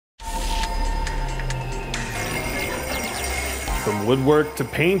From woodwork to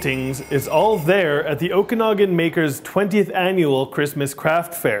paintings, it's all there at the Okanagan Makers' 20th annual Christmas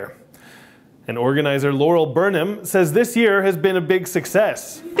Craft Fair. And organizer Laurel Burnham says this year has been a big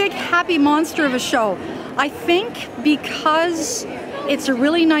success. Big happy monster of a show. I think because it's a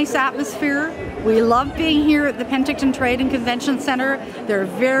really nice atmosphere. We love being here at the Penticton Trade and Convention Center. They're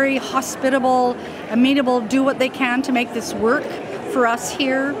very hospitable, amenable, do what they can to make this work for us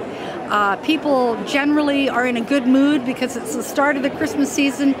here. People generally are in a good mood because it's the start of the Christmas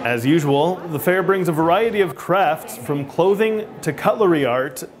season. As usual, the fair brings a variety of crafts from clothing to cutlery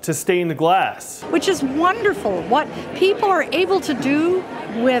art to stained glass. Which is wonderful. What people are able to do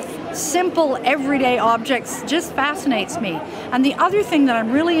with simple everyday objects just fascinates me. And the other thing that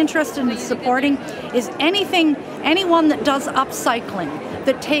I'm really interested in supporting is anyone that does upcycling,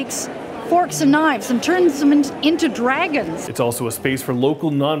 that takes forks and knives and turns them into dragons. It's also a space for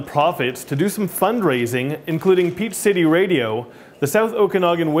local non-profits to do some fundraising, including Peach City Radio, the South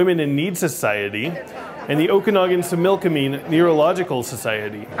Okanagan Women in Need Society, and the Okanagan-Similkameen Neurological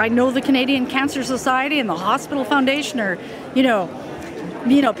Society. I know the Canadian Cancer Society and the Hospital Foundation are,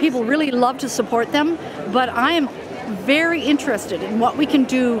 people really love to support them, but I am very interested in what we can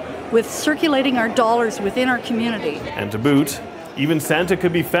do with circulating our dollars within our community. And to boot, even Santa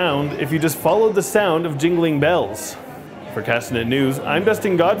could be found if you just followed the sound of jingling bells. For Castanet News, I'm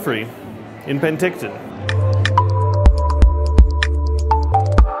Dustin Godfrey in Penticton.